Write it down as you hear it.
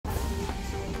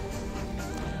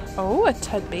Oh, a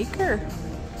Ted Baker.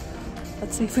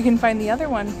 Let's see if we can find the other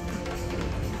one.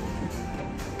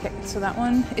 Okay, so that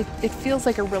one, it feels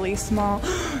like a really small,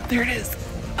 there it is.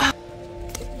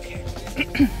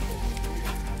 Okay,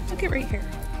 look at right here.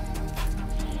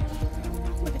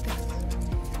 Look at this.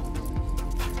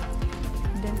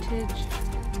 Vintage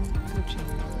Gucci.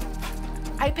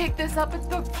 I picked this up at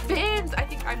the BINS. I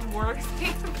think I'm more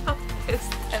excited about this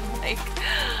than like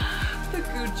the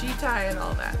Gucci tie and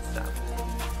all that stuff.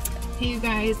 Hey you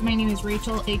guys, my name is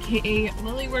Rachel, aka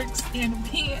Lilyworks, and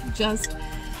we just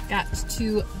got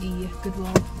to the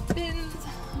Goodwill BINS.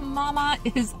 Mama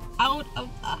is out of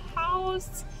the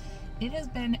house. It has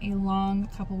been a long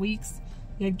couple weeks.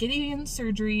 We had Gideon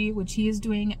surgery, which he is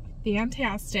doing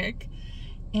fantastic.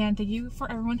 And thank you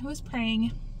for everyone who was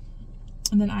praying.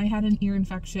 And then I had an ear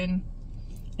infection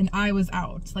and I was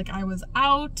out. Like I was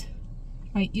out.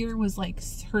 My ear was like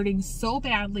hurting so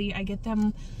badly. I get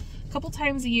them a couple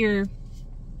times a year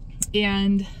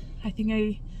and I think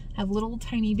I have little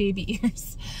tiny baby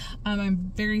ears.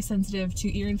 I'm very sensitive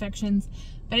to ear infections.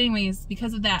 But anyways,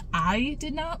 because of that, I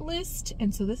did not list.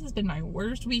 And so this has been my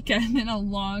worst weekend in a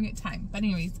long time. But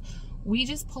anyways, we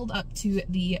just pulled up to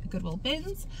the Goodwill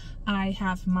BINS. I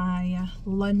have my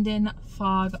London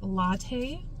Fog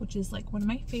Latte, which is like one of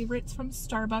my favorites from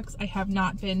Starbucks. I have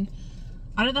not been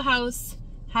out of the house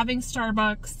having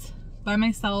Starbucks by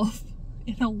myself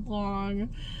in a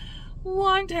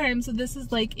long time. So this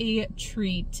is like a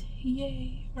treat.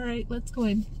 Yay. All right, let's go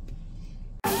in.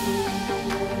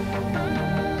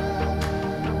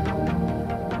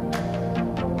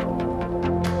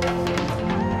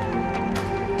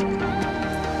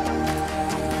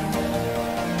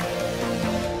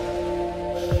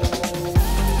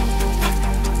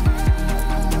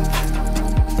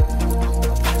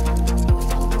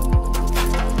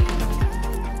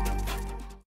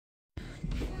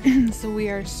 So we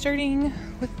are starting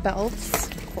with belts,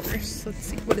 of course. Let's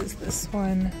see, what is this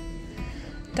one?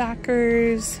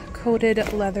 Dockers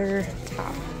coated leather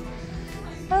top.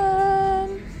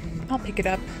 I'll pick it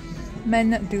up.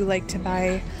 Men do like to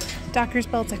buy Dockers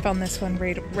belts. I found this one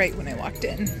right when I walked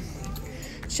in.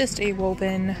 It's just a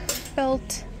woven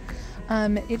belt.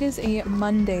 It is a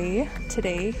Monday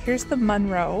today. Here's the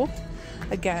Monroe.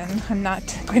 Again, I'm not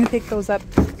going to pick those up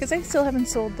because I still haven't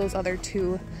sold those other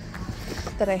two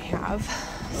that I have,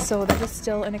 so that is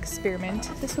still an experiment.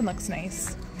 This one looks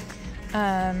nice.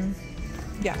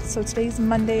 Yeah, so today's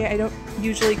Monday. I don't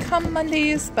usually come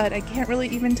Mondays, but I can't really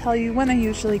even tell you when I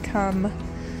usually come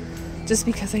just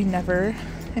because I never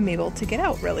am able to get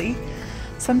out, really.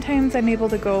 Sometimes I'm able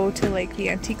to go to like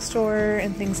the antique store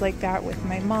and things like that with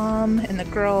my mom and the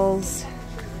girls.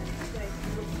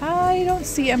 I don't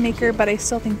see a maker, but I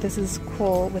still think this is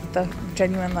cool with the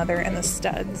genuine leather and the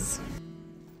studs.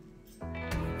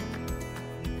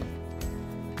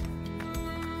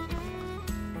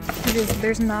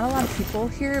 There's not a lot of people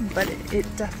here, but it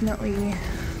definitely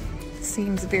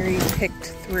seems very picked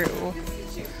through.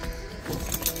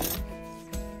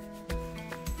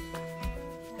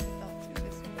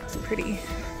 It's pretty,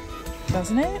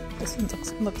 doesn't it? This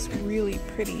one looks really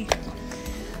pretty.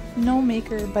 No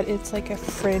maker, but it's like a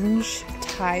fringe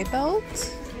tie belt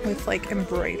with like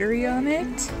embroidery on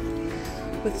it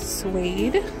with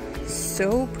suede.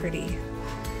 So pretty.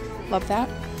 Love that.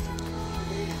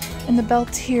 And the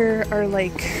belts here are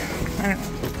like, I don't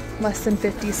know, less than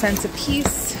 50 cents a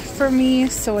piece for me.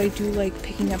 So I do like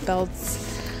picking up belts,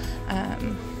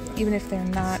 even if they're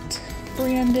not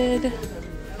branded.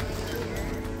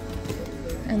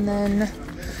 And then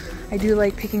I do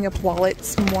like picking up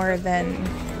wallets more than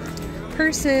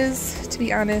purses, to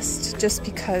be honest, just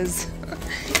because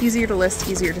easier to list,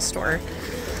 easier to store,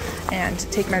 and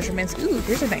take measurements. Ooh,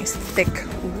 here's a nice thick,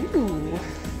 ooh,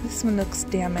 this one looks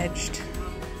damaged.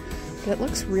 But it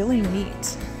looks really neat.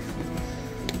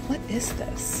 What is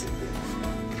this?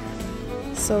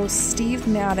 So Steve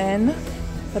Madden,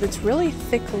 but it's really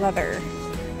thick leather.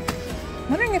 I'm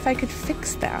wondering if I could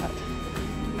fix that.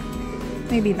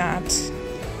 Maybe not.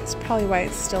 That's probably why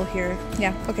it's still here.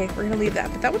 Yeah, okay, we're gonna leave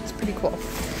that, but that one's pretty cool.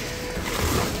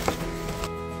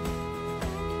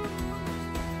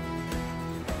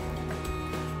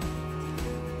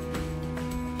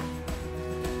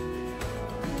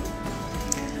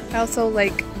 I also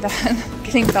like that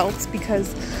getting belts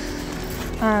because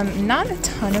not a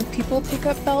ton of people pick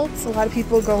up belts. A lot of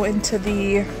people go into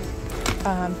the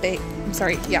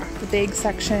the bag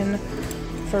section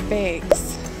for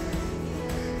bags.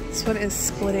 This one is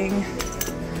splitting.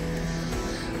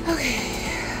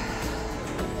 Okay.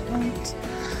 Don't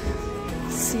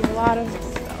see a lot of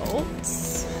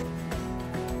belts.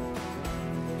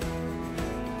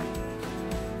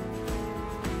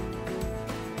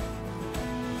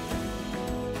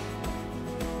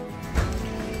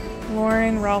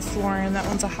 Lauren, Ralph Lauren. That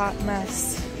one's a hot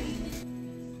mess.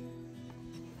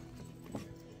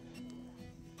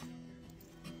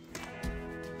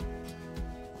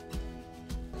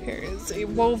 Here is a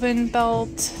woven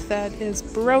belt that is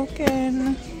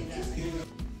broken.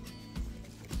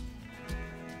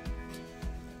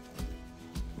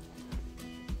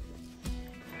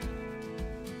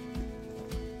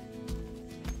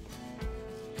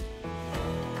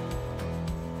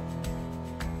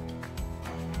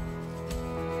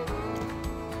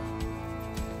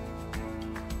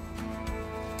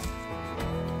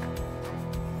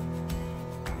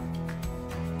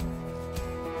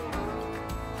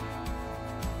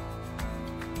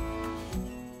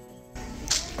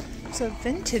 A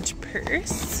vintage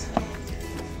purse.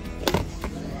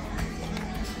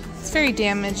 It's very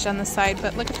damaged on the side,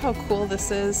 but look at how cool this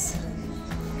is.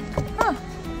 Huh.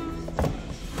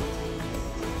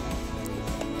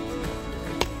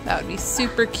 That would be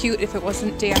super cute if it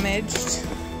wasn't damaged.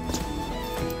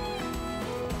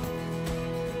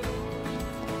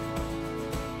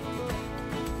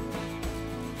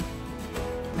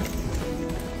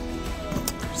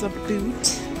 There's a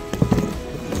boot.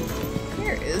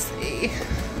 Is a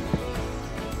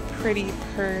pretty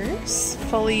purse,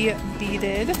 fully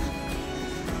beaded.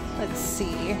 Let's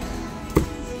see.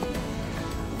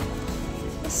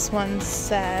 This one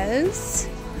says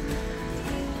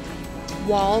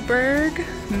Wahlberg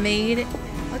made.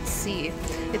 Let's see.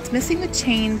 It's missing the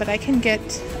chain, but I can get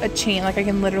a chain. Like I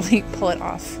can literally pull it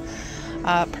off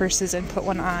purses and put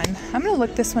one on. I'm gonna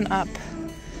look this one up.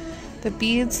 The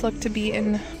beads look to be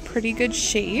in pretty good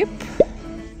shape.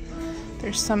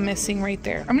 There's some missing right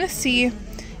there. I'm gonna see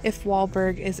if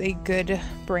Wahlberg is a good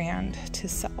brand to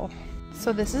sell.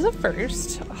 So this is a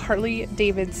first, Harley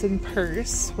Davidson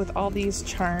purse with all these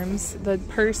charms. The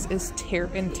purse is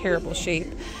in terrible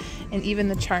shape, and even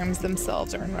the charms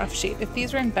themselves are in rough shape. If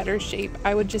these were in better shape,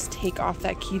 I would just take off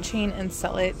that keychain and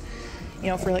sell it, you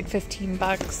know, for like 15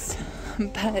 bucks.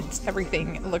 But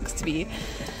everything looks to be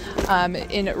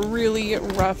in really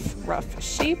rough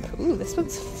shape. Ooh, this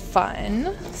one's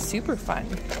fun. Super fun.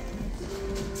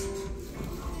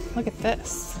 Look at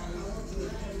this.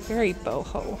 Very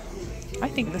boho. I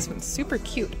think this one's super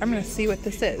cute. I'm gonna see what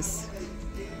this is.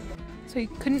 So you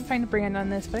couldn't find a brand on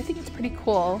this, but I think it's pretty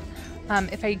cool.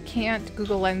 If I can't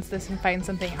Google Lens this and find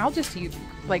something, I'll just use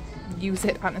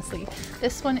it, honestly.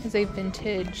 This one is a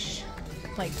vintage,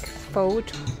 like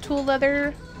faux tool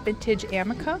leather, vintage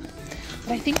Amica.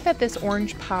 But I think that this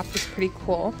orange pop is pretty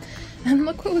cool. And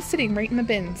look what was sitting right in the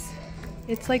bins.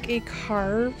 It's like a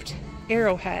carved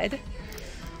arrowhead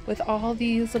with all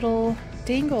these little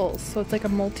dangles. So it's like a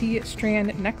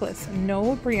multi-strand necklace.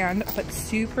 No brand, but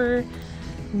super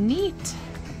neat.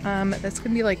 That's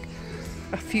gonna be like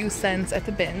a few cents at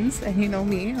the bins. And you know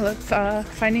me, I love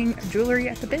finding jewelry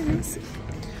at the bins.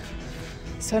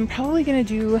 So I'm probably gonna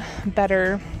do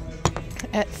better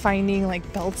at finding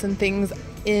like belts and things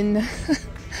in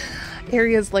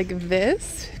areas like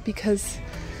this, because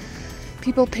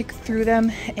people pick through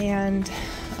them. And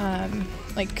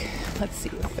like, let's see,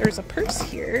 there's a purse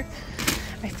here.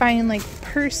 I find like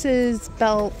purses,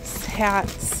 belts,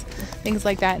 hats, things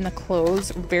like that in the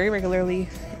clothes very regularly,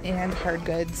 and hard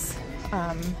goods,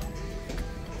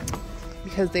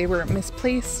 because they were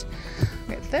misplaced.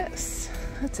 Look at this,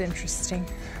 that's interesting.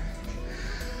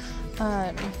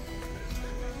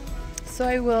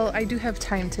 So I do have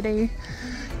time today.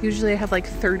 Usually I have like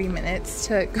 30 minutes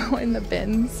to go in the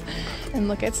bins and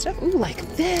look at stuff. Ooh, like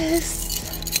this.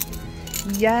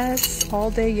 Yes, all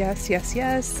day, yes, yes,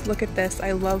 yes. Look at this.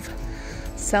 I love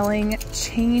selling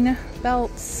chain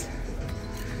belts.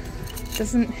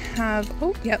 Doesn't have,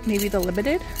 oh, yep, maybe the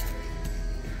limited.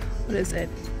 What is it?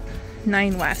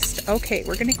 9 West. Okay,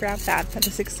 we're gonna grab that. That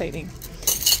is exciting.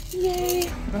 Yay.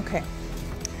 Okay.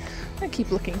 I'm gonna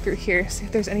keep looking through here, see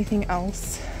if there's anything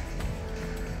else.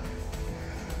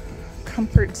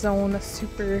 Comfort zone,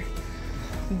 super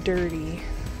dirty.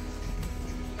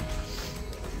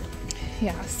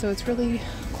 Yeah, so it's really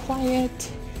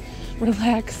quiet,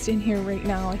 relaxed in here right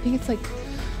now. I think it's like,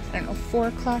 I don't know, 4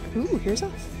 o'clock. Ooh, here's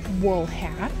a wool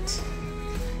hat.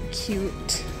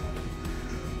 Cute.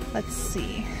 Let's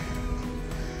see.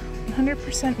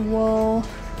 100% wool,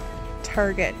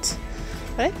 Target.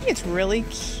 But I think it's really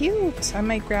cute. I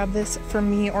might grab this for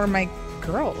me or my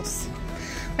girls.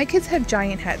 My kids have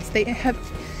giant heads. They have,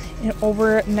 you know,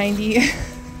 over 99th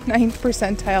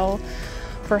percentile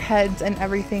for heads and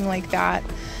everything like that.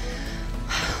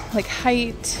 Like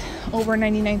height, over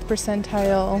 99th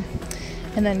percentile.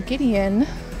 And then Gideon,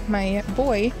 my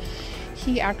boy,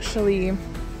 he actually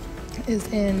is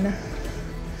in,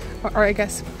 or I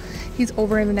guess He's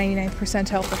over in the 99th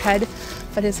percentile for head,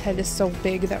 but his head is so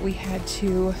big that we had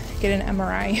to get an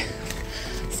MRI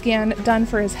scan done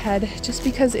for his head just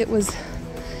because it was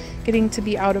getting to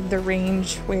be out of the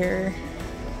range where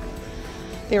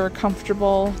they were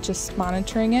comfortable just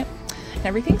monitoring it. And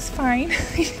everything's fine.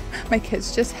 My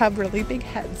kids just have really big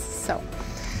heads, so. All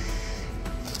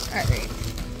right.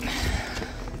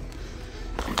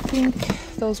 I think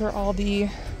those are all the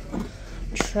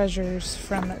treasures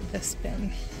from this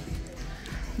bin.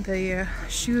 The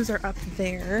shoes are up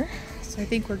there, so I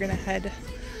think we're gonna head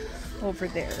over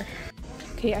there.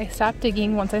 Okay, I stopped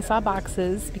digging once I saw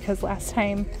boxes because last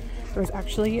time there was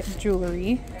actually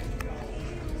jewelry.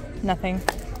 Nothing.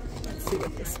 Let's see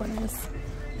what this one is.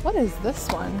 What is this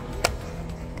one?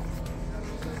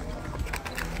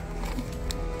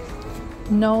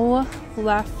 No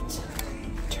left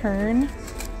turn.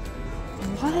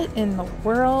 What in the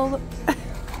world?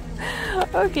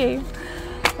 Okay.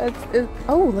 That's it.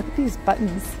 Oh, look at these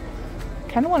buttons. I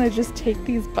kind of want to just take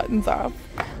these buttons off.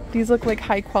 These look like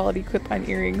high quality clip-on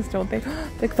earrings, don't they?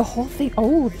 Like the whole thing.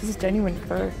 Oh, this is genuine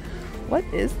fur. What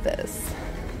is this?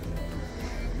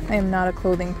 I am not a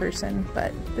clothing person,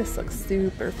 but this looks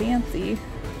super fancy.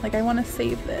 Like I want to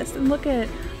save this. And look at,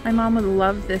 my mom would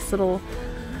love this little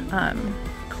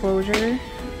closure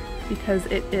because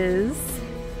it is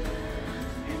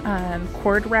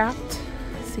cord wrapped.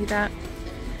 See that?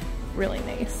 Really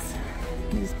nice.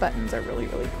 These buttons are really,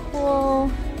 really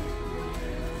cool.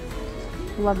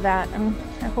 Love that.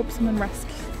 I hope someone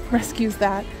rescues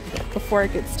that before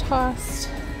it gets tossed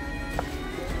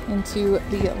into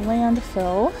the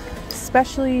landfill,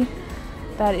 especially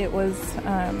that it was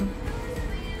an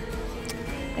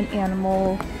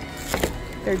animal.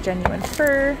 They're genuine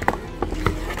fur.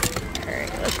 All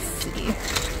right, let's see.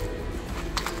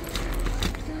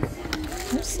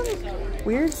 There's some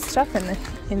weird stuff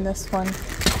in this one.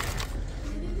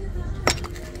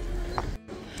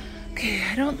 Okay,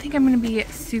 I don't think I'm gonna be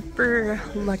super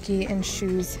lucky in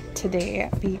shoes today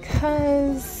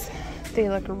because they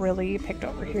look really picked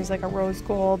over. Here's like a rose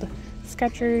gold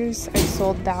Skechers. I've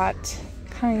sold that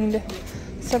kind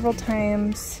several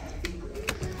times.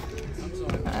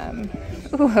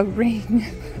 Ooh, a ring,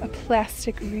 a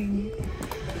plastic ring.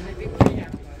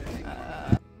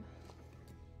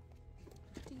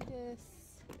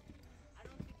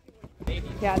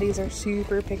 Yeah, these are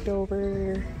super picked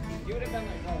over.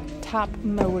 Top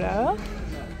Moda.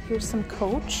 Here's some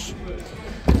Coach.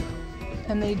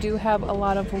 And they do have a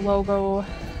lot of logo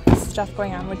stuff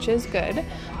going on, which is good,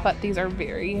 but these are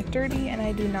very dirty and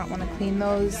I do not want to clean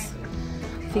those.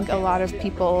 I think a lot of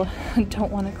people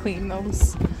don't want to clean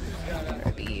those. What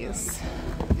are these?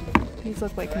 These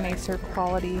look like nicer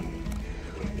quality.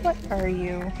 What are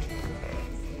you?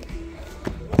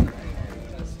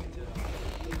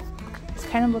 These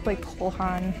kind of look like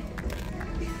Polhan.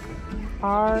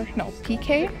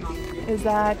 PK? Is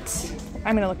that?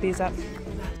 I'm gonna look these up.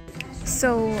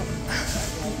 So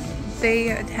they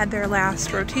had their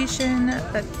last rotation,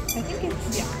 but I think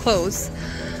it's close,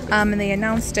 and they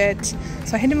announced it,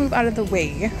 so I had to move out of the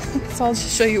way. So I'll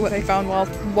just show you what I found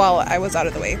while I was out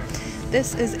of the way.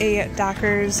 This is a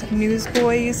Dockers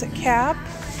Newsboys cap.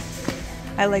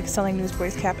 I like selling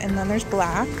Newsboys cap, and then there's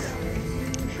black.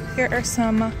 Here are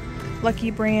some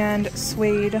Lucky Brand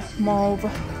suede mauve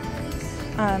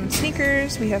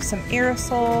sneakers. We have some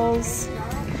aerosols.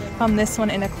 Found this one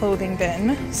in a clothing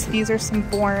bin. So these are some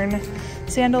Born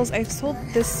sandals. I've sold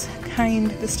this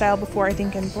style before, I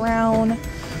think in brown.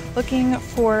 Looking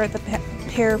for the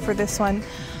pair for this one,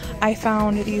 I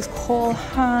found these Cole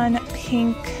Haan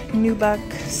pink nubuck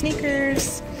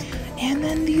sneakers, and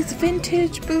then these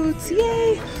vintage boots.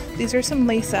 Yay! These are some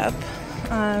lace up,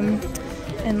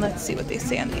 and let's see what they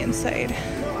say on the inside.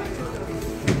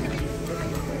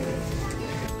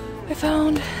 I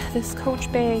found this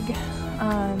Coach bag,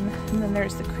 and then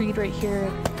there's the Creed right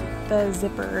here. The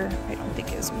zipper I don't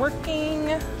think is working.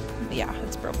 Yeah,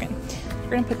 it's broken.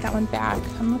 We're gonna put that one back.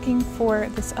 I'm looking for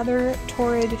this other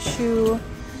Torrid shoe,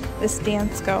 this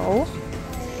Dance Go,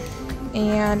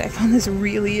 and I found this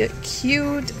really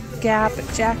cute Gap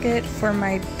jacket for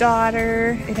my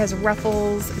daughter. It has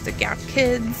ruffles. It's a Gap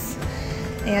Kids,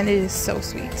 and it is so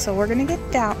sweet. So we're gonna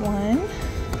get that one.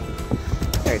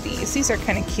 What are these? These are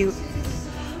kind of cute.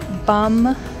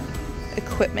 Bum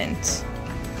Equipment.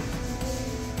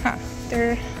 Huh?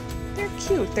 They're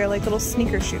cute. They're like little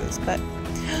sneaker shoes, but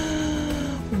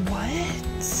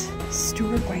what?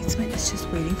 Stuart Weitzman is just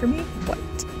waiting for me? What?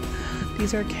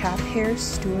 These are cap hair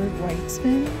Stuart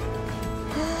Weitzman?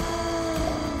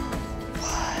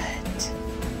 What?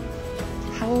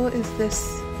 How is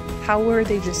this How were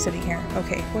they just sitting here?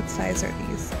 Okay, what size are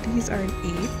these? These are an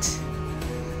 8.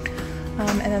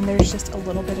 And then there's just a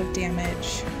little bit of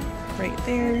damage right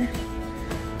there,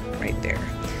 right there.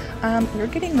 We're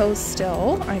getting those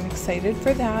still. I'm excited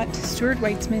for that. Stuart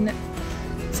Weitzman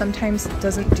sometimes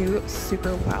doesn't do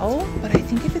super well, but I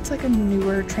think if it's like a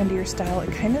newer, trendier style,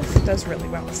 it kind of does really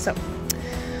well. So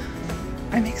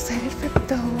I'm excited for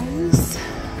those.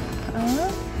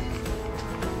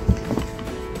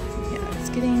 Yeah, it's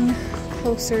getting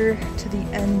closer to the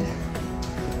end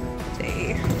of the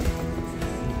day.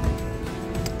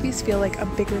 These feel like a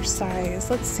bigger size.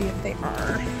 Let's see if they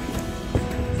are.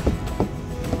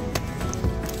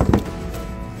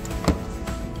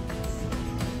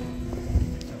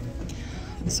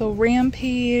 So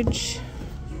Rampage,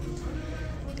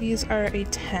 these are a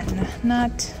 10.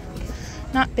 Not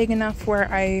big enough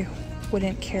where I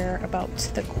wouldn't care about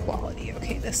the quality.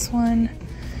 Okay, this one,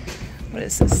 what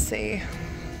does this say?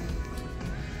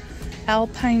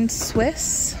 Alpine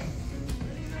Swiss.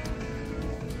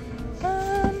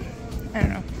 I don't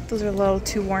know, those are a little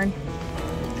too worn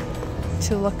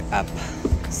to look up.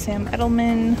 Sam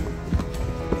Edelman.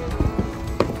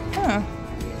 Huh.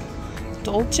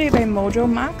 Dolce by Mojo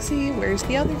Moxie. Where's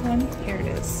the other one? Here it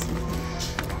is.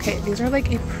 Okay, these are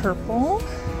like a purple.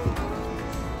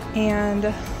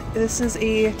 And this is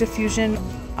a diffusion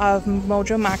of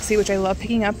Mojo Moxie, which I love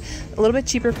picking up. A little bit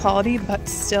cheaper quality, but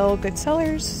still good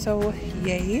sellers, so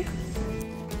yay.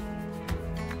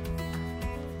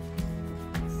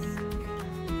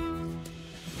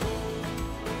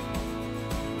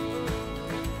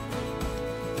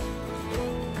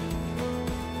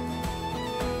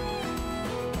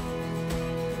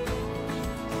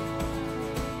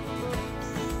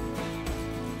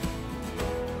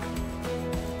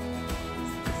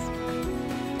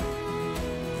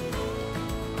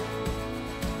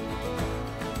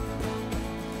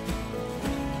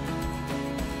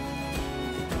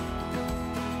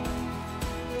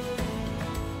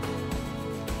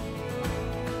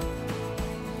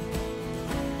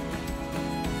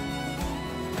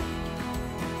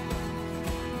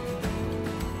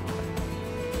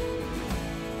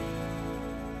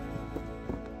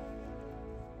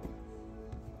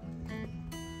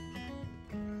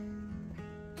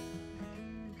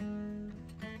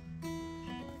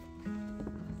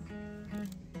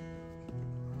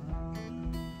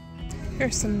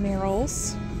 Here's some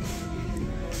Merrills.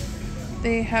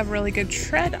 They have really good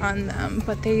tread on them,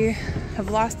 but they have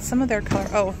lost some of their color.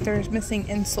 Oh, they're missing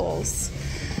insoles.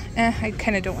 I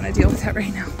kind of don't want to deal with that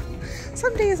right now.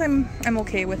 Some days I'm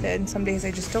okay with it, and some days I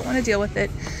just don't want to deal with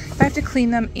it. If I have to clean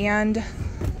them and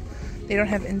they don't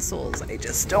have insoles, I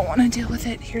just don't want to deal with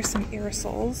it. Here's some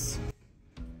aerosols.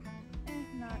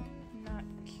 Not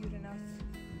cute enough.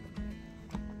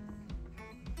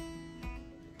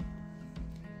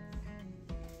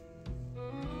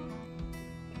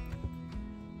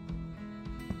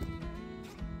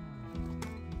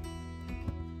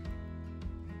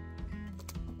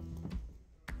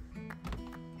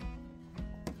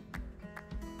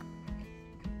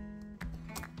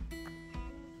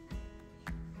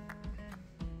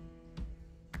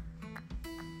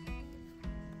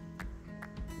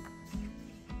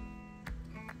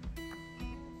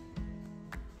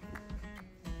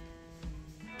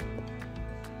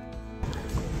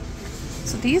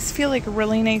 So these feel like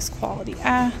really nice quality.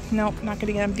 Nope, not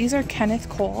gonna get them. These are Kenneth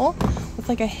Cole with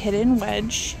like a hidden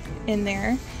wedge in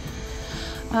there.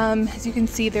 As you can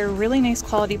see, they're really nice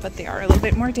quality, but they are a little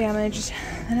bit more damaged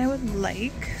than I would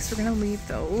like. So we're gonna leave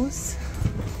those.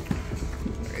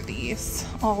 What are these?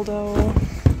 Aldo.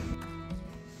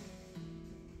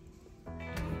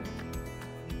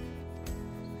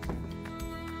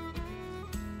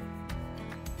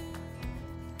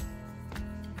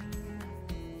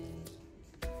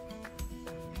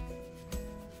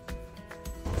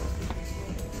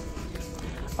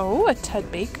 Oh, a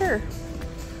Ted Baker.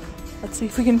 Let's see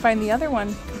if we can find the other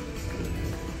one.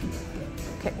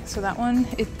 Okay, so that one,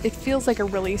 it feels like a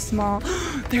really small,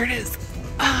 there it is.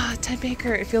 Ted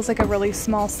Baker. It feels like a really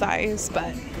small size,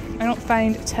 but I don't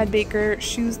find Ted Baker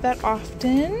shoes that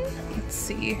often. Let's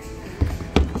see.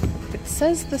 If it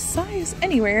says the size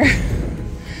anywhere.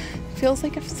 It feels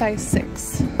like a size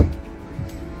 6.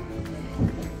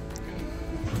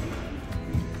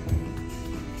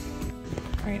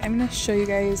 Alright, I'm going to show you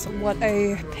guys what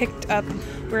I picked up.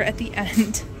 We're at the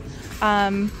end.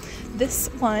 This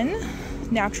one,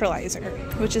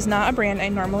 Naturalizer, which is not a brand I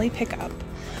normally pick up,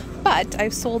 but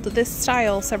I've sold this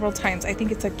style several times. I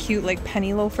think it's a cute like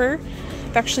penny loafer.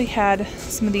 I've actually had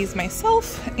some of these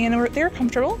myself and they're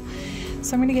comfortable,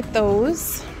 so I'm going to get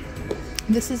those.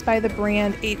 This is by the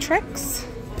brand Atrix,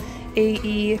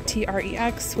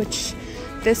 AETREX, which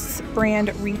this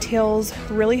brand retails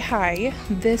really high.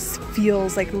 This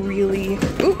feels like really,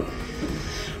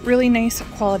 really nice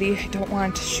quality. I don't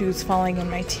want shoes falling in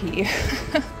my tea.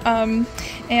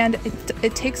 And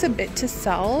it takes a bit to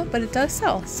sell, but it does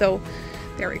sell. So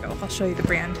there we go. I'll show you the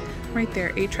brand right there,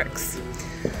 Atrix.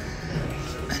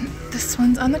 This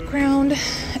one's on the ground,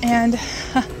 and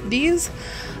these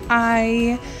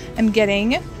I am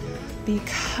getting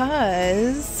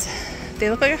because they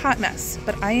look like a hot mess,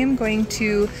 but I am going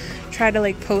to try to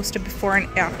like post a before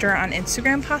and after on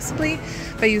Instagram possibly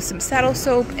if I use some saddle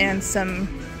soap and some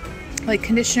like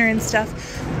conditioner and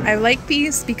stuff. I like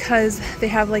these because they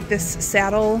have like this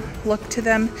saddle look to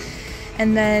them,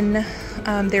 and then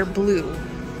they're blue,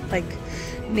 like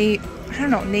I don't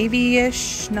know,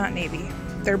 navy-ish, not navy.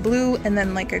 They're blue and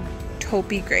then like a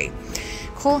taupey gray.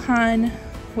 Cole Haan,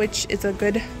 which is a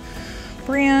good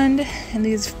brand, and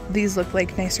these look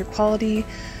like nicer quality.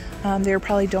 They were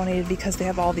probably donated because they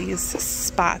have all these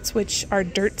spots, which are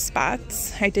dirt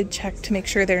spots. I did check to make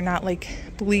sure they're not like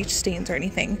bleach stains or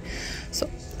anything, so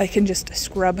I can just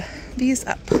scrub these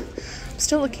up. I'm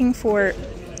still looking for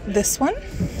this one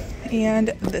and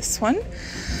this one,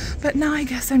 but now I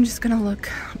guess I'm just gonna look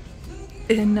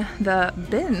in the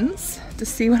bins to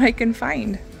see what I can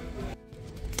find.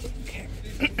 Okay.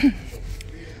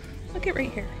 Look at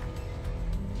right here.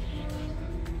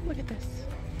 Look at this.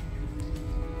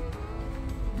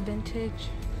 Vintage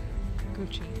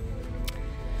Gucci.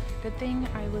 Good thing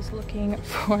I was looking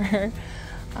for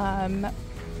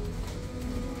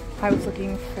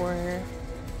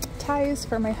ties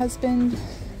for my husband,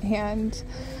 and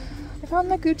I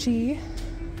found the Gucci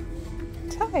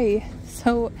tie.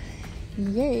 So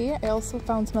yay. I also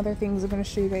found some other things I'm going to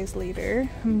show you guys later.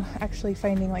 I'm actually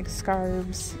finding like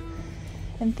scarves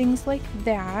and things like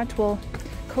that. Well,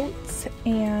 coats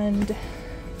and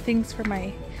things for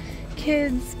my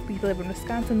kids. We live in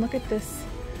Wisconsin. Look at this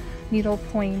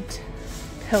needlepoint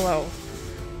pillow.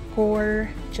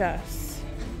 Gorgeous.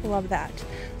 Love that.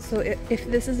 So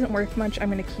if this isn't worth much, I'm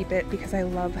going to keep it because I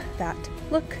love that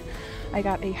look. I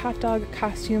got a hot dog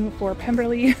costume for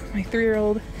Pemberley, my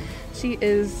 3-year-old.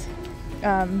 She's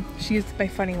my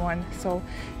funny one, so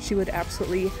she would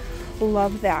absolutely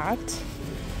love that.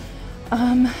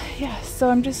 Yeah, so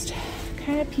I'm just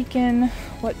kind of peeking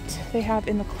what they have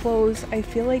in the clothes. I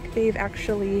feel like they've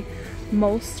actually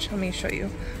let me show you,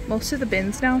 most of the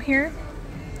bins now here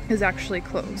is actually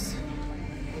clothes.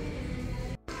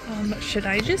 Should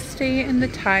I just stay in the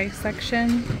tie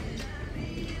section?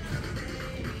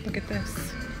 Look at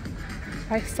this.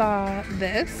 I saw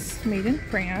this made in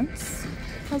France.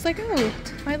 I was like, oh,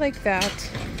 I like that.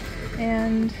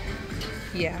 And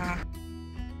yeah.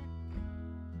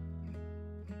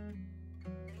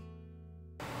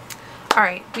 All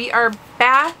right, we are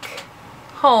back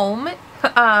home.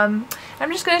 I'm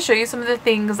just going to show you some of the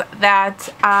things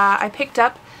that I picked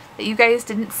up that you guys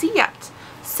didn't see yet.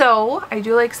 So I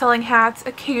do like selling hats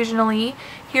occasionally.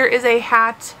 Here is a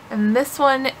hat, and this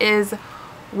one is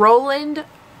Roland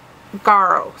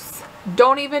Garros.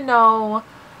 Don't even know.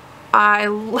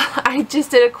 I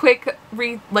just did a quick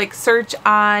search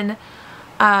on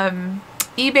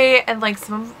eBay, and like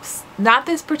not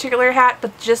this particular hat,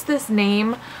 but just this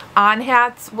name on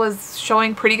hats was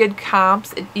showing pretty good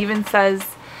comps. It even says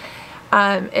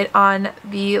it on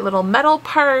the little metal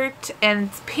part, and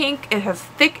it's pink. It has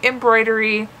thick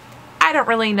embroidery. I don't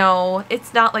really know.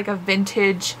 It's not like a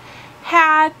vintage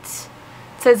hat.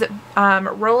 It says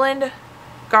Roland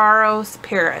Garros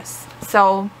Paris.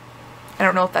 So I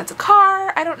don't know if that's a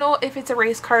car. I don't know if it's a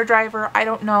race car driver. I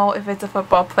don't know if it's a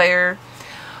football player.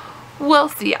 We'll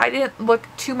see. I didn't look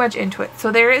too much into it.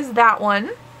 So there is that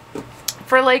one.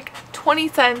 For like 20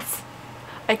 cents,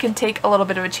 I can take a little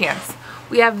bit of a chance.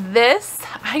 We have this.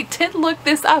 I did look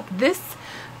this up. This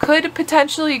could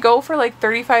potentially go for like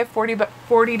 $35,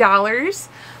 $40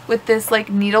 with this like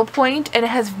needlepoint, and it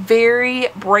has very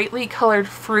brightly colored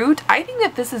fruit. I think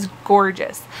that this is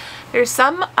gorgeous. There's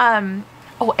some,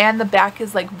 oh, and the back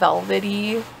is like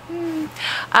velvety.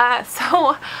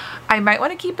 So I might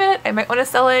want to keep it. I might want to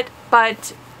sell it,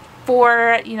 but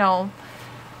for, you know,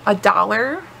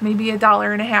 $1, maybe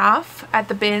 $1.50 at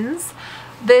the bins,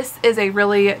 this is a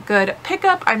really good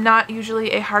pickup. I'm not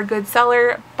usually a hard goods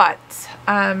seller, but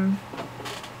I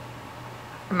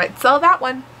might sell that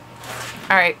one.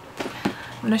 All right,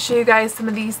 I'm gonna show you guys some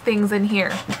of these things in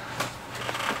here.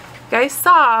 You guys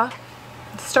saw,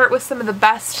 let's start with some of the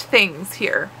best things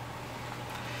here.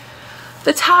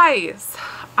 The ties.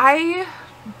 I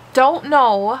don't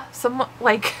know,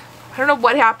 I don't know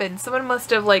what happened. Someone must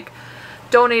have like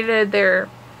donated their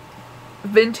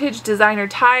vintage designer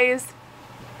ties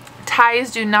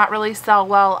ties do not really sell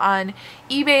well on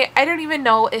eBay. I don't even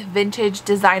know if vintage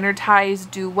designer ties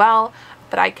do well,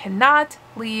 but I cannot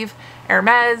leave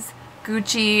Hermes,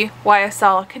 Gucci,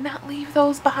 YSL, cannot leave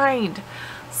those behind.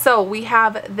 So we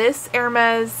have this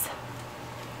Hermes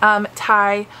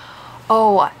tie.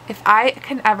 Oh, if I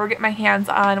can ever get my hands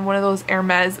on one of those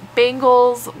Hermes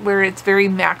bangles where it's very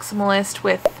maximalist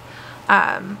with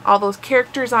all those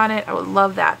characters on it, I would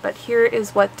love that. But here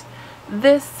is what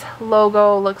this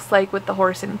logo looks like with the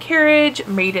horse and carriage,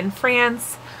 made in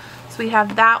France. So we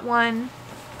have that one.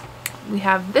 We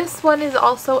have this one is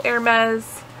also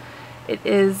Hermes. It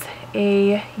is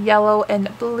a yellow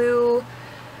and blue.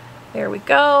 There we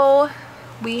go.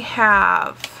 We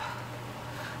have,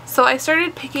 so I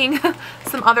started picking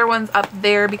some other ones up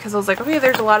there because I was like, okay,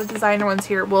 there's a lot of designer ones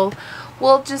here. We'll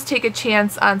just take a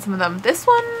chance on some of them. This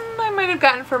one I might have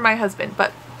gotten for my husband,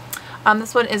 but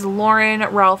this one is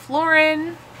Ralph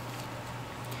Lauren.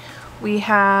 We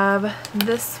have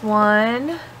this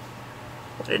one.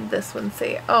 What did this one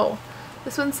say? Oh,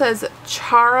 this one says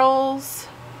Charles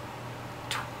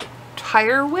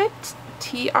Tyrewhit,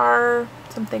 TR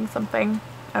something something.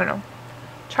 I don't know.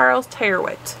 Charles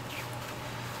Tyrewhit.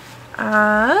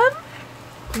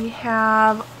 We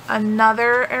have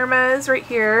another Hermes right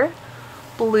here,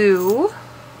 blue.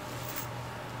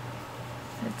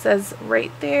 It says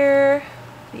right there,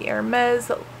 the Hermes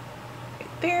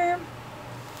right there.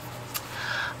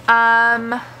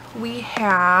 We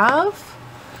have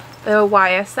the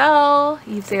YSL,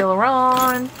 Yves Saint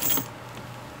Laurent.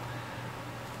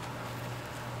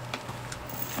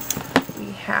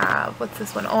 We have, what's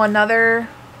this one? Oh, another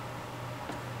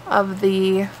of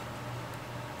the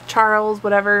Charles,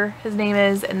 whatever his name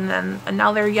is, and then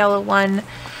another yellow one.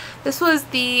 This was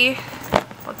the,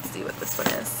 let's see what this one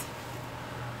is.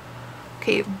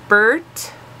 Okay,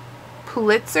 Bert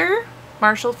Pulitzer,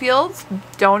 Marshall Fields,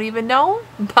 don't even know,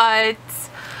 but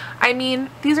I mean,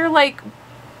 these are like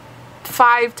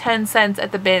 5-10 cents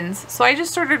at the bins. So I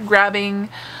just started grabbing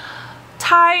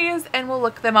ties and we'll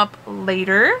look them up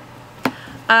later.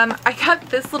 I got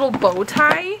this little bow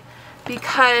tie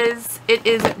because it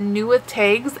is new with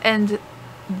tags, and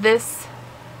this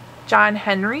John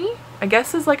Henry, I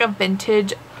guess, is like a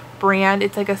vintage brand.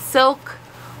 It's like a silk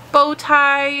bow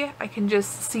tie. I can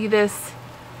just see this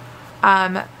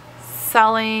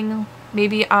selling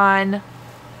maybe on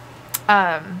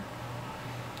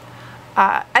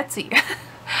Etsy.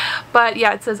 But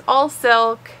yeah, it says all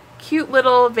silk, cute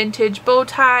little vintage bow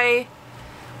tie.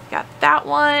 Got that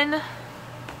one.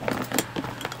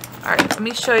 Alright, let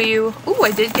me show you. Ooh,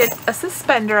 I did get a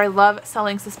suspender. I love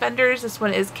selling suspenders. This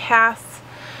one is Cass,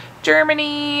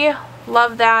 Germany.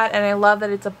 Love that, and I love that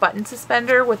it's a button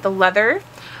suspender with the leather.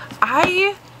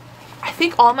 I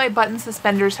think all my button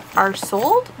suspenders are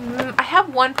sold. I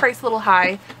have one price a little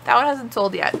high. That one hasn't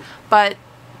sold yet, but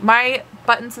my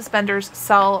button suspenders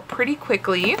sell pretty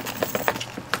quickly.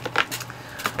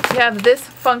 We have this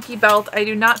funky belt. I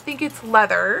do not think it's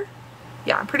leather.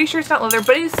 Yeah, I'm pretty sure it's not leather,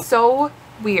 but it is so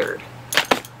weird.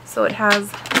 So it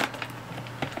has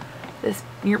this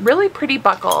really pretty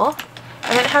buckle,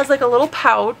 and it has like a little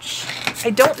pouch.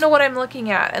 I don't know what I'm looking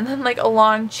at, and then like a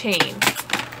long chain.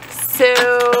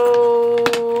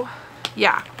 So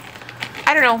yeah,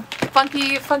 I don't know,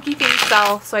 funky things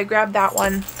sell, so I grabbed that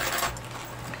one.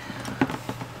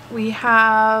 We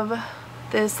have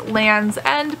this Land's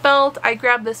End belt. I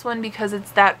grabbed this one because it's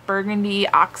that burgundy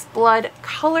oxblood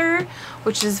color,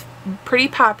 which is pretty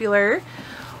popular.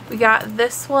 We got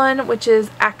this one, which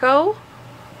is Echo.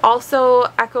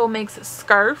 Also, Echo makes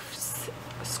scarves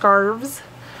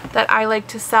that I like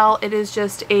to sell. It is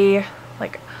just a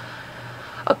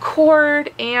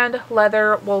cord and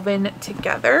leather woven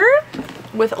together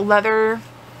with leather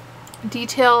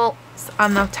details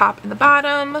on the top and the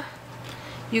bottom.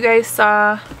 You guys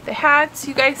saw the hats.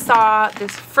 You guys saw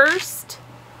this first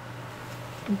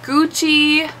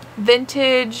Gucci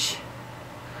vintage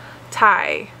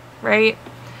tie, right?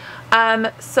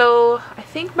 So I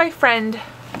think my friend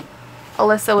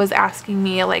Alyssa was asking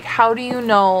me, like, how do you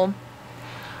know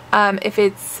if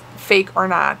it's fake or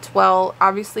not? Well,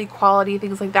 obviously quality,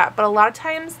 things like that, but a lot of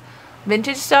times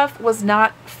vintage stuff was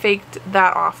not faked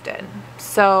that often.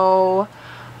 So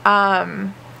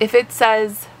if it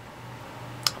says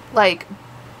like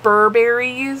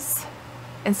Burberry's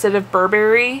instead of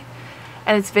Burberry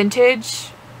and it's vintage,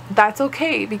 that's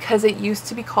okay because it used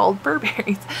to be called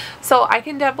Burberry's. So I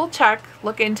can double check,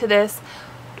 look into this,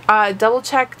 double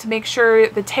check to make sure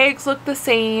the tags look the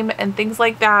same and things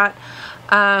like that.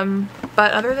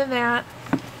 But other than that,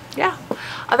 yeah.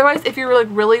 Otherwise, if you're like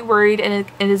really worried and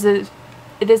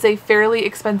it is a fairly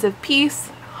expensive piece,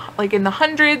 like in the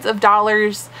hundreds of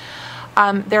dollars,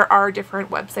 there are different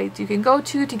websites you can go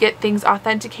to get things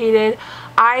authenticated.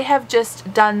 I have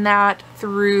just done that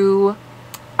through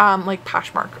like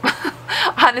Poshmark.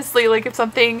 Honestly, like if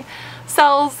something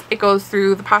sells, it goes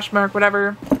through the Poshmark,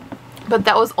 whatever. But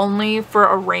that was only for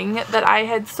a ring that I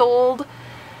had sold,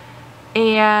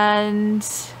 and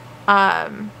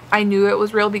I knew it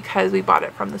was real because we bought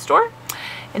it from the store,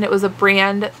 and it was a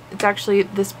brand. It's actually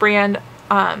this brand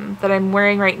that I'm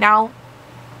wearing right now.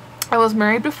 I was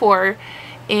married before,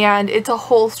 and it's a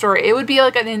whole story. It would be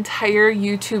like an entire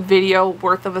YouTube video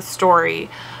worth of a story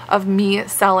of me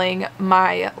selling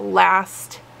my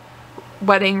last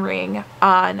wedding ring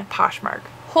on Poshmark.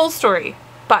 Whole story.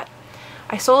 But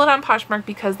I sold it on Poshmark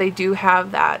because they do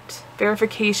have that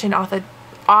verification,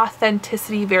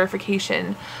 authenticity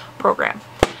verification program.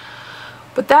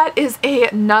 But that is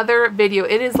another video.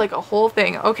 It is like a whole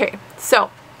thing. Okay,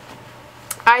 so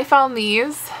I found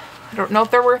these. I don't know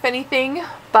if they're worth anything,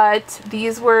 but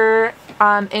these were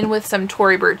in with some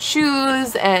Tory Burch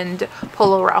shoes and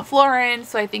Polo Ralph Lauren.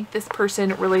 So I think this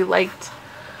person really liked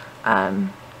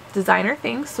designer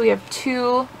things. So we have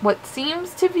two what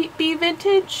seems to be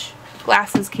vintage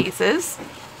glasses cases.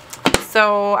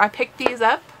 So I picked these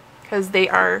up because they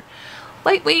are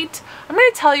lightweight. I'm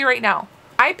going to tell you right now,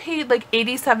 I paid like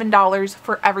 $87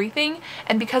 for everything,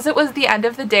 and because it was the end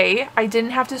of the day, I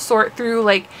didn't have to sort through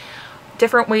like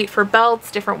different weight for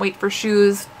belts, different weight for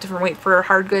shoes, different weight for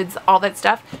hard goods, all that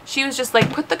stuff. She was just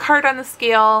like, put the card on the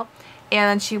scale,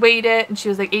 and she weighed it, and she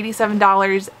was like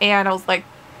 $87, and I was like,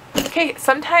 okay,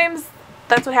 sometimes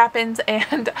that's what happens,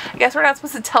 and I guess we're not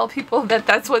supposed to tell people that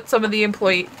that's what some of the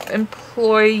employees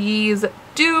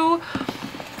do,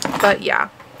 but yeah.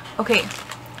 Okay,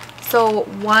 so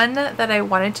one that I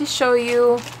wanted to show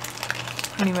you,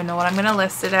 I don't even know what I'm going to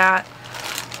list it at.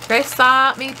 You guys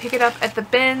saw me pick it up at the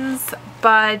BINS,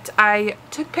 but I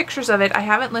took pictures of it. I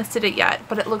haven't listed it yet,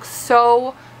 but it looks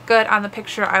so good on the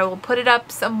picture. I will put it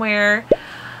up somewhere.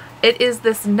 It is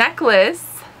this necklace.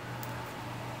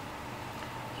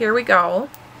 Here we go.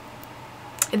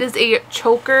 It is a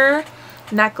choker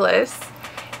necklace,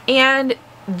 and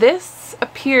this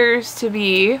appears to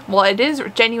be, well, it is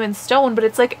genuine stone, but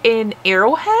it's like an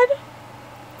arrowhead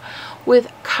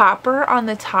with copper on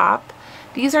the top.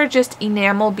 These are just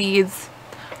enamel beads.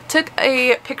 Took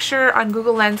a picture on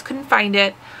Google Lens, couldn't find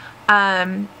it.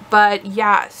 But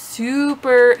yeah,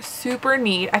 super, super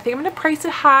neat. I think I'm going to price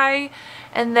it high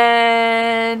and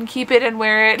then keep it and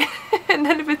wear it. And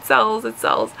then if it sells, it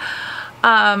sells.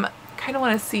 Kind of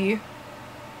want to see.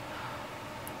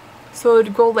 So it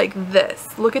would go like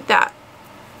this. Look at that.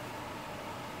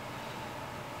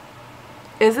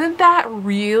 Isn't that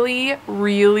really,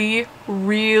 really,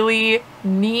 really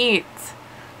neat?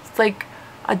 It's like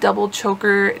a double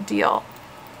choker deal.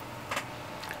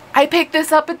 I picked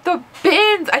this up at the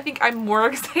BINS. I think I'm more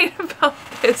excited about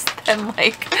this than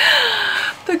like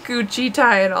the Gucci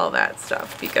tie and all that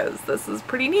stuff, because this is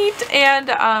pretty neat, and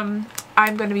I'm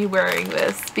going to be wearing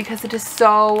this because it is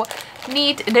so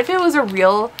neat. And if it was a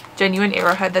real genuine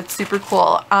arrowhead, that's super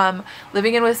cool.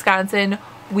 Living in Wisconsin,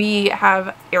 we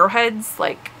have arrowheads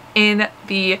like in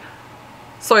the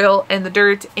soil and the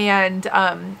dirt, and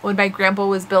when my grandpa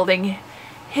was building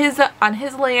on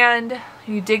his land,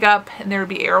 you dig up and there would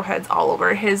be arrowheads all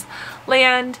over his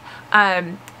land.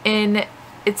 And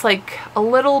it's like a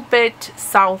little bit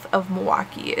south of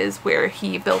Milwaukee is where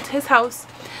he built his house.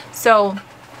 So,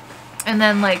 and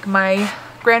then like my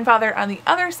grandfather on the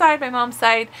other side, my mom's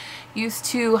side, used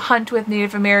to hunt with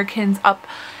Native Americans up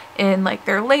in like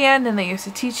their land, and they used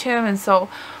to teach him. And so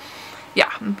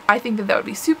yeah, I think that would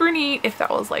be super neat if that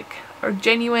was like a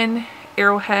genuine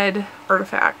arrowhead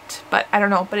artifact, but I don't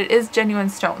know, but it is genuine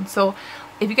stone. So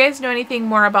if you guys know anything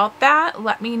more about that,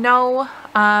 let me know.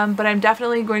 But I'm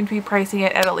definitely going to be pricing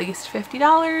it at least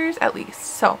 $50 at least.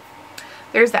 So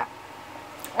there's that.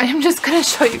 I'm just going to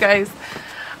show you guys.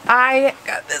 I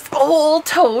got this whole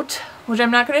tote, which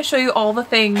I'm not going to show you all the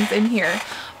things in here,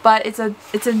 but it's a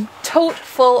tote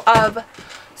full of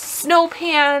snow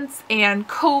pants and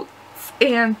coats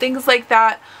and things like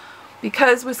that,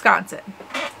 because Wisconsin,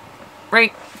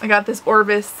 right? I got this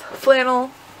Orvis flannel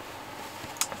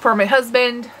for my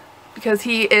husband because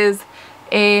he is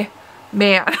a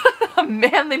man, a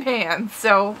manly man.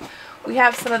 So we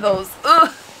have some of those,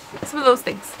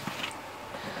 things.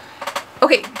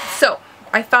 Okay, so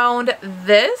I found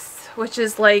this, which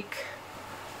is like,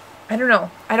 I don't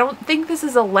know. I don't think this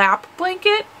is a lap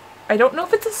blanket. I don't know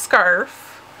if it's a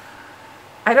scarf.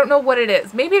 I don't know what it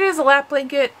is. Maybe it is a lap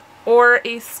blanket or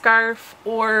a scarf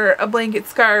or a blanket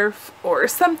scarf or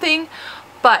something,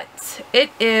 but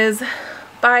it is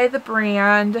by the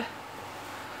brand,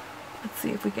 let's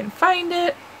see if we can find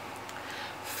it.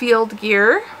 Field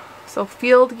Gear. So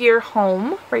Field Gear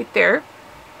Home right there.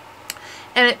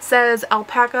 And it says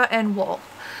alpaca and wool.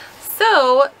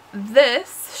 So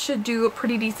this should do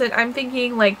pretty decent. I'm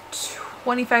thinking like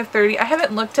 25, 30. I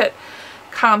haven't looked at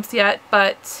comps yet,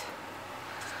 but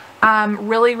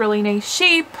really, really nice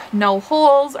shape. No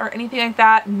holes or anything like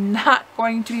that. Not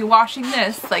going to be washing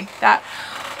this like that.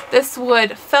 This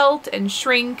would felt and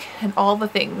shrink and all the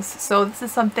things. So this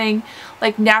is something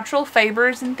like natural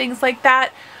fibers and things like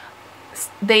that.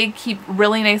 They keep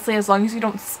really nicely as long as you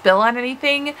don't spill on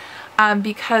anything,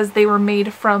 because they were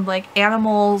made from like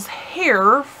animals'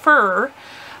 hair, fur,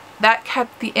 that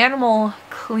kept the animal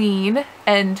clean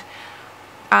and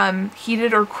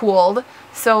heated or cooled.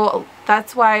 So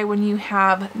that's why when you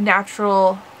have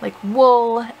natural like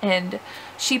wool and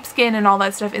sheepskin and all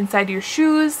that stuff inside your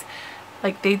shoes,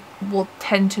 like they will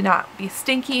tend to not be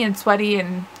stinky and sweaty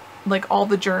and like all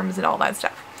the germs and all that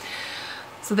stuff.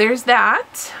 So there's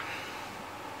that.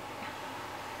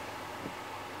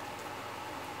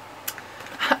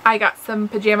 I got some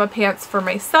pajama pants for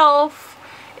myself.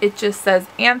 It just says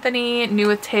Anthony, new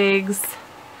with tags,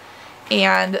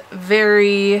 and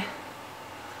very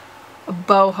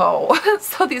boho.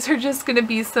 So these are just going to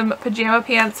be some pajama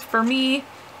pants for me.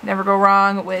 Never go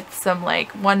wrong with some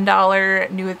like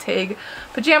 $1 new with tag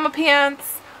pajama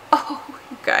pants. Oh,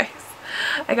 you guys.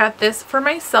 I got this for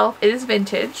myself. It is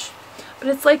vintage, but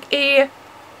it's like a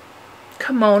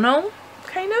kimono,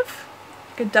 kind of,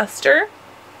 like a duster.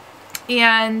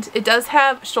 And it does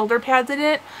have shoulder pads in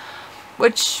it,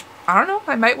 which, I don't know,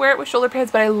 I might wear it with shoulder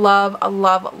pads, but I love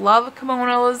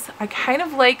kimonos. I kind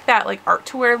of like that like art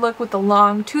to wear look with the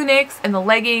long tunics and the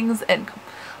leggings and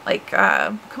like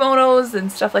kimonos and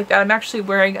stuff like that. I'm actually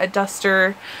wearing a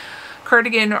duster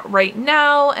cardigan right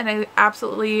now, and I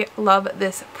absolutely love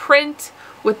this print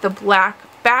with the black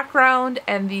background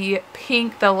and the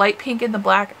pink, the light pink and the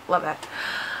black. Love that.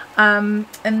 And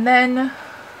then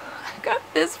got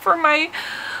this for my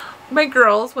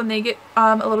girls when they get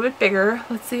a little bit bigger.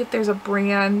 Let's see if there's a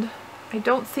brand. I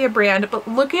don't see a brand, but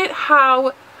look at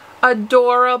how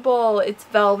adorable. It's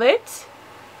velvet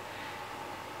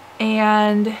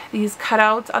and these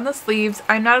cutouts on the sleeves.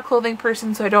 I'm not a clothing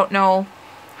person, so I don't know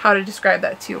how to describe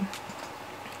that to you.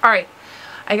 Alright,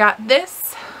 I got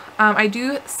this. I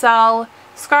do sell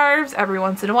scarves every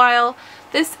once in a while.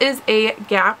 This is a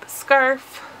Gap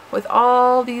scarf with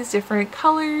all these different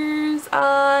colors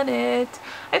on it.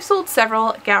 I've sold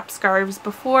several Gap scarves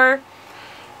before,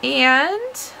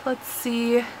 and let's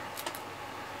see,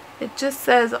 it just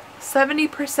says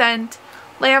 70%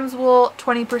 lamb's wool,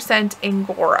 20%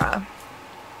 Angora,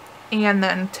 and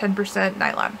then 10%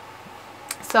 nylon.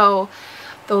 So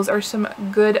those are some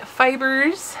good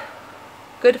fibers,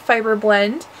 good fiber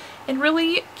blend, and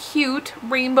really cute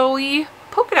rainbowy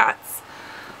polka dots.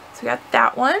 So we got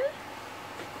that one.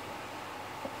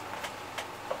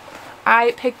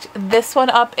 I picked this one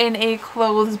up in a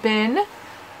clothes bin.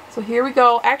 So here we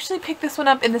go. I actually picked this one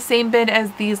up in the same bin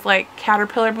as these like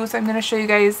caterpillar boots I'm going to show you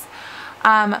guys.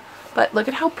 But look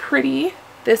at how pretty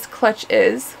this clutch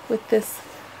is with this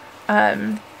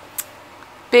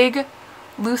big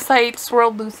lucite,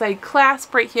 swirled lucite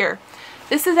clasp right here.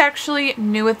 This is actually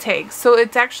new with tags. So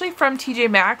it's actually from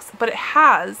TJ Maxx, but it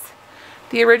has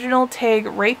the original tag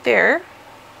right there.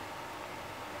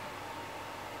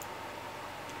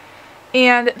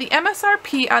 And the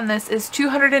MSRP on this is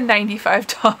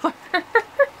 $295.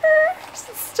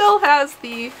 It still has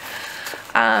the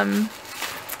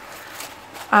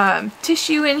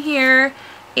tissue in here,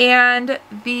 and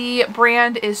the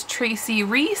brand is Tracy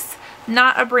Reese.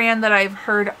 Not a brand that I've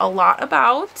heard a lot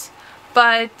about,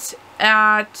 but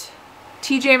at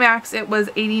TJ Maxx it was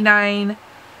 $89.99.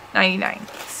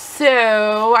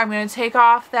 So I'm going to take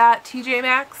off that TJ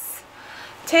Maxx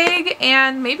tag,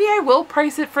 and maybe I will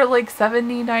price it for like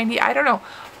 $70, $90, I don't know.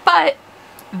 But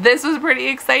this was pretty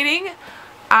exciting,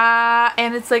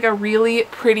 and it's like a really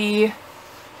pretty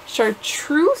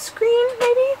chartreuse screen,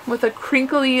 maybe, with a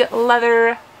crinkly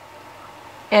leather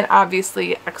and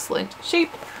obviously excellent shape.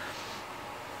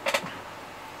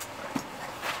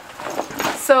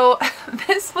 So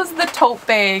this was the tote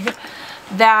bag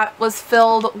that was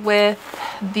filled with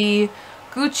the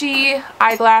Gucci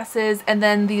eyeglasses and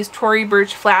then these Tory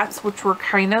Burch flats, which were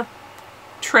kind of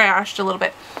trashed a little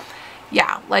bit.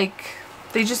 Yeah, like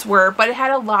they just were, but it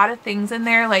had a lot of things in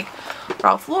there like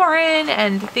Ralph Lauren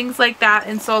and things like that.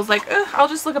 And so I was like, I'll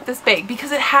just look up this bag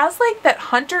because it has like that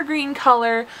hunter green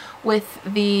color with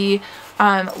the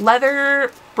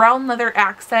leather, brown leather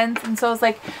accents. And so I was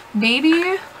like,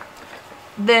 maybe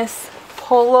this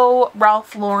polo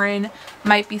Ralph Lauren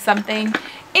might be something.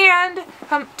 And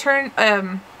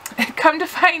come to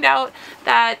find out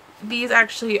that these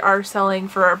actually are selling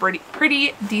for a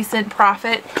pretty decent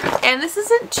profit. And this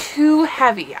isn't too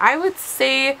heavy. I would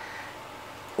say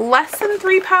less than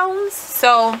 3 pounds.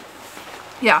 So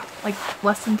yeah, like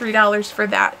less than $3 for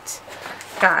that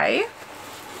guy.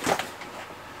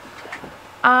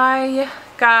 I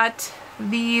got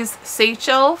these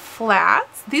Seychelles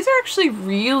flats. These are actually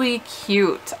really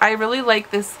cute. I really like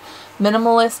this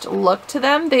minimalist look to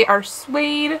them. They are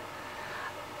suede.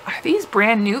 Are these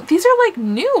brand new? These are like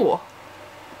new.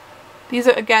 These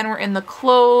are, again, we're in the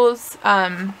clothes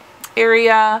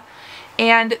area,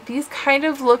 and these kind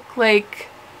of look like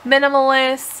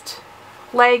minimalist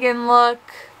legging look,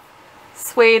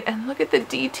 suede, and look at the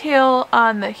detail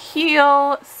on the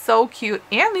heel. So cute.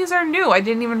 And these are new. I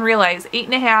didn't even realize.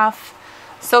 8.5.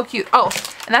 So cute. Oh,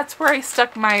 and that's where I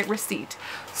stuck my receipt.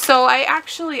 So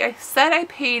I said I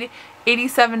paid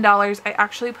 $87. I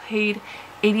actually paid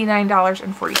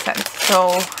 $89.40.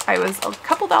 So I was a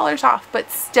couple dollars off,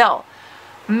 but still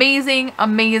amazing,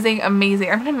 amazing, amazing.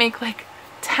 I'm gonna make like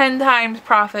 10 times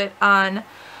profit on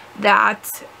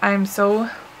that. I'm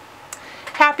so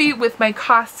happy with my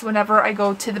costs whenever I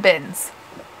go to the bins.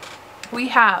 We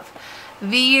have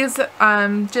these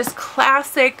just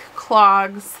classic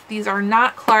clogs. These are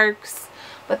not Clark's,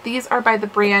 but these are by the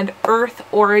brand Earth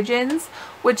Origins,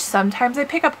 which sometimes I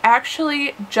pick up.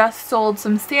 Actually just sold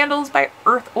some sandals by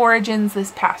Earth Origins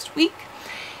this past week.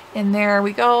 And there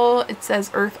we go. It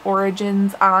says Earth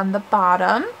Origins on the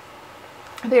bottom.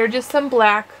 They're just some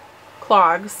black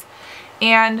clogs.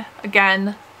 And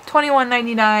again,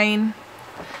 $21.99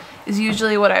 is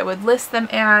usually what I would list them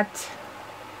at.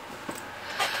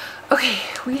 Okay,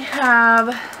 we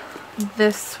have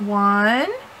this one.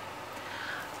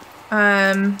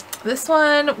 This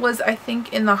one was, I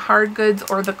think, in the hard goods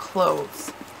or the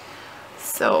clothes.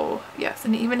 So yes,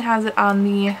 and it even has it on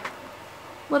the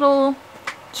little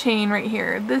chain right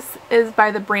here. This is by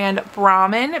the brand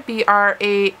Brahman, B-R-A-H-M-A-N,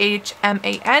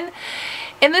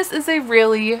 and this is a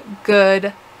really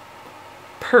good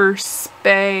purse,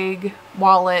 bag,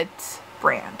 wallet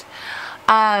brand.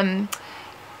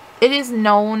 It is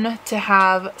known to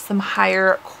have some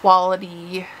higher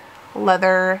quality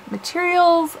leather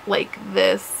materials like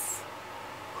this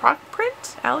croc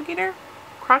print, alligator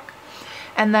croc,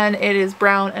 and then it is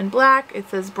brown and black. It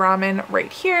says Brahman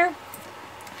right here.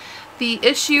 The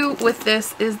issue with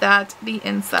this is that the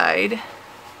inside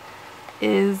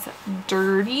is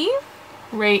dirty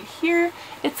right here.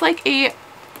 It's like a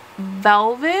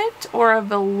velvet or a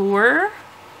velour,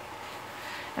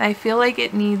 and I feel like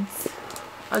it needs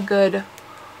a good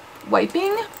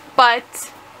wiping,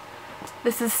 but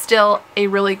this is still a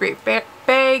really great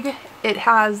bag. It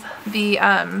has the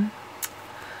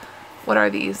what are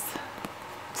these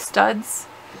studs?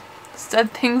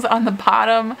 Stud things on the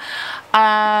bottom,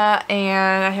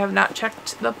 and I have not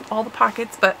checked all the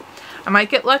pockets, but I might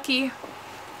get lucky.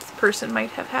 This person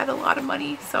might have had a lot of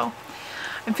money, so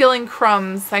I'm feeling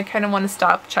crumbs. I kind of want to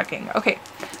stop checking. Okay,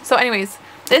 so anyways,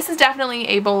 this is definitely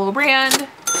a Bolo brand.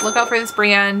 Look out for this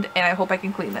brand, and I hope I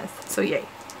can clean this. So yay.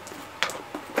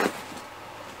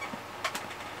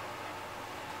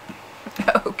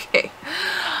 Okay.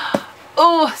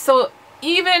 Oh, so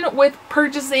even with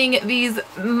purchasing these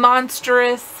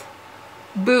monstrous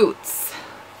boots,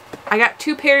 I got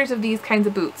 2 pairs of these kinds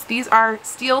of boots. These are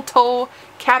steel toe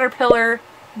Caterpillar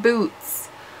boots.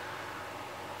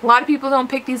 A lot of people don't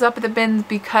pick these up at the bins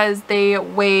because they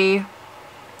weigh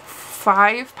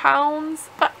 5 pounds,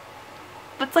 but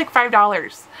that's like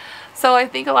 $5. So I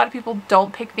think a lot of people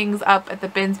don't pick things up at the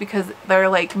bins because their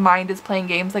like mind is playing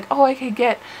games like, oh, I could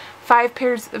get 5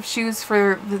 pairs of shoes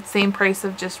for the same price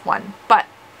of just 1. But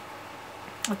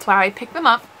that's why I pick them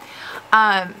up.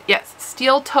 Yes,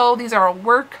 steel toe. These are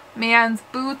workman's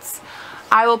boots.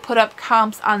 I will put up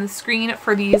comps on the screen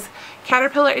for these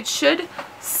Caterpillar. It should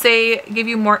say, give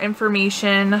you more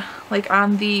information like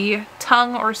on the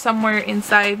tongue or somewhere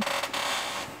inside.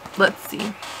 Let's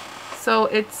see. So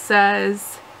it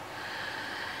says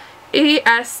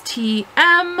ASTM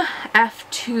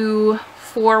F2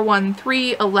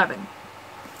 41311.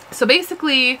 So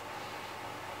basically,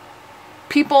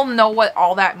 people know what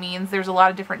all that means. There's a lot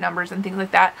of different numbers and things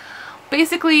like that.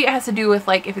 Basically, it has to do with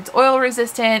like if it's oil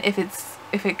resistant, if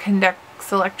it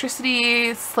conducts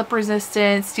electricity, slip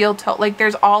resistant, steel toe. Like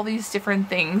there's all these different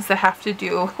things that have to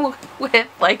do with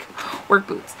like work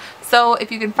boots. So if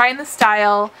you can find the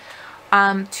style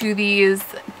to these,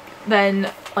 then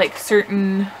like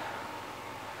certain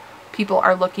people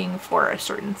are looking for a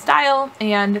certain style,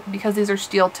 and because these are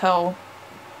steel toe,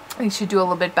 they should do a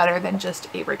little bit better than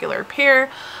just a regular pair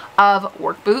of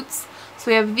work boots.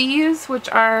 So we have these, which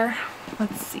are,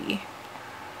 let's see,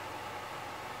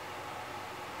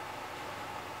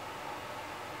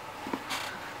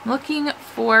 looking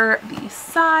for the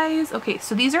size. Okay,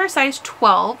 so these are a size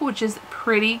 12, which is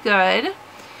pretty good.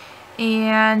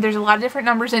 And there's a lot of different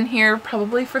numbers in here,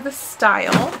 probably for the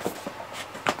style.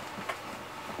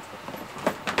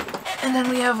 And then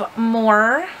we have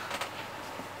more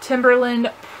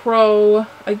Timberland Pro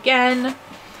again.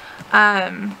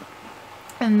 And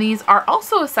these are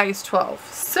also a size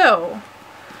 12. So,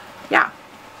 yeah.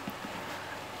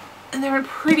 And they're in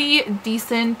pretty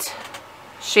decent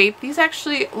shape. These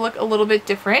actually look a little bit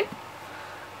different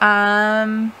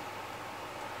than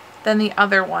the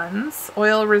other ones.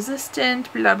 Oil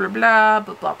resistant, blah, blah, blah,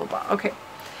 blah, blah, blah, blah. Okay.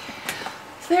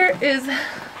 So there is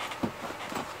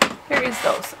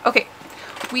those. Okay.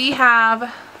 We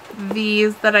have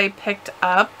these that I picked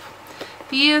up.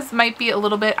 These might be a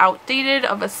little bit outdated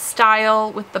of a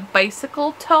style with the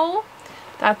bicycle toe.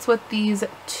 That's what these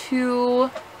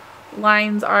two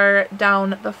lines are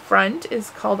down the front, is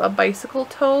called a bicycle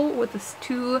toe, with this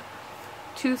two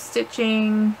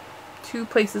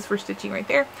places for stitching right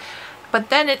there. But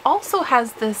then it also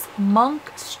has this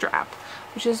monk strap,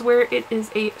 which is where it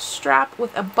is a strap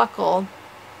with a buckle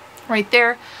right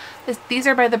there. These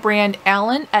are by the brand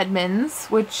Allen Edmonds,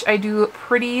 which I do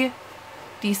pretty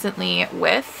decently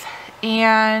with.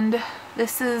 And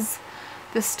this is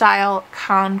the style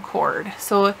Concord.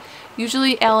 So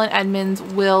usually Allen Edmonds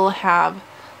will have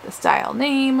the style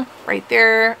name right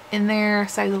there in there,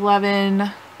 size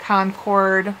 11,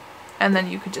 Concord, and then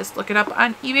you could just look it up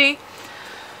on eBay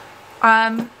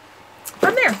from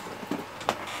there.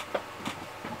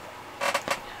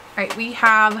 Alright, we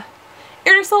have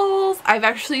aerosoles. I've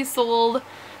actually sold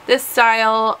this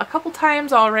style a couple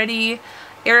times already.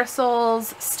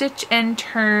 Aerosoles, stitch and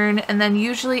turn, and then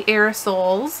usually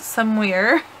aerosoles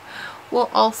somewhere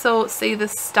will also say the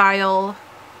style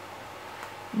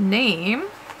name,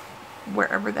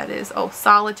 wherever that is. Oh,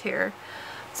 Solitaire.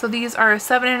 So these are a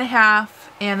 7.5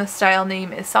 and the style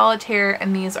name is Solitaire,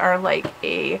 and these are like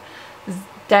a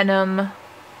denim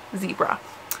zebra.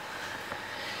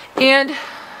 And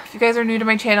if you guys are new to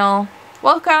my channel,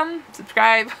 welcome,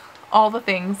 subscribe, all the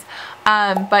things.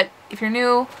 But if you're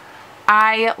new,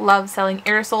 I love selling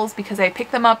aerosoles because I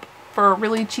pick them up for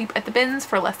really cheap at the bins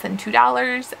for less than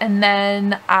 $2, and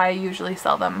then I usually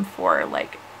sell them for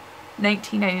like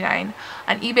 $19.99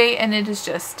 on eBay, and it is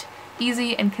just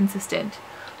easy and consistent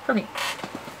for me.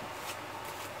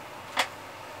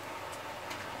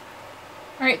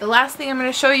 Alright, the last thing I'm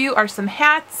going to show you are some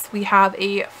hats. We have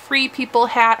a Free People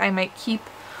hat I might keep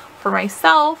for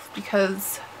myself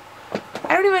because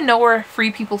I don't even know where a Free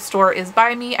People store is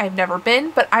by me. I've never been,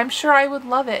 but I'm sure I would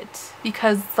love it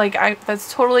because like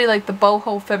that's totally like the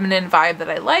boho feminine vibe that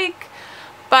I like,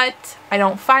 but I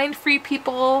don't find Free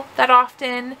People that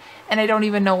often, and I don't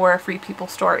even know where a Free People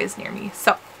store is near me.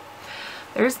 So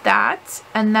there's that.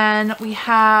 And then we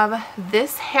have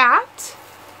this hat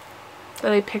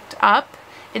that I picked up.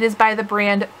 It is by the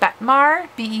brand Betmar,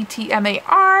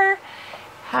 B-E-T-M-A-R.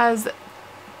 Has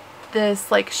this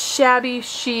like shabby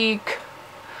chic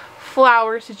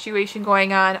flower situation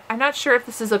going on. I'm not sure if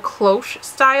this is a cloche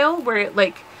style where it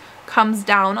like comes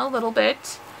down a little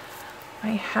bit.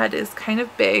 My head is kind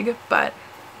of big, but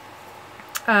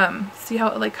see how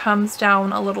it like comes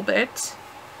down a little bit.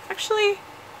 Actually,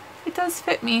 it does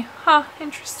fit me. Huh,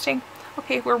 interesting.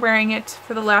 Okay, we're wearing it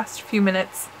for the last few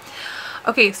minutes.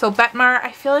 Okay, so Betmar,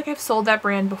 I feel like I've sold that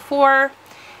brand before.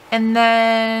 And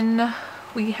then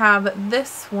we have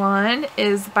this one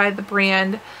is by the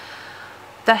brand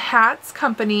The Hats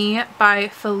Company by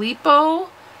Filippo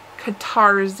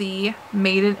Catarzi,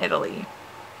 made in Italy.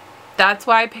 That's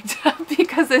why I picked it up,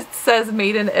 because it says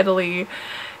made in Italy.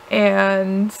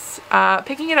 And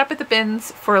picking it up at the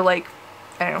bins for like,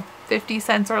 I don't know, 50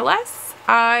 cents or less,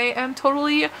 I am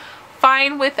totally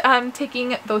fine with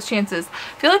taking those chances.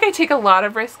 I feel like I take a lot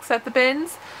of risks at the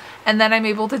bins, and then I'm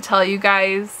able to tell you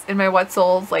guys in my what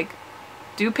souls, like,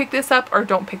 do pick this up or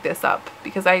don't pick this up,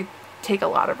 because I take a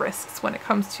lot of risks when it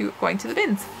comes to going to the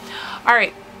bins. All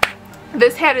right,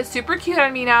 this hat is super cute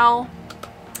on me now.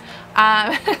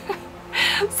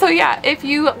 So yeah, if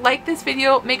you like this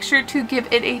video, make sure to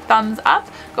give it a thumbs up.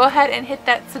 Go ahead and hit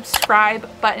that subscribe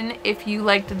button if you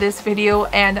liked this video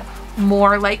and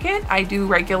more like it. I do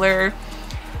regular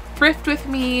thrift with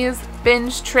me's,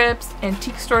 binge trips,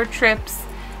 antique store trips,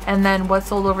 and then what's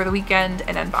sold over the weekend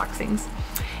and unboxings.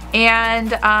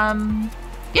 And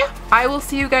yeah, I will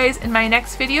see you guys in my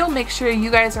next video. Make sure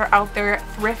you guys are out there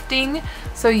thrifting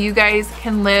so you guys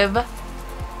can live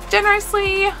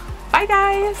generously. Bye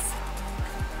guys.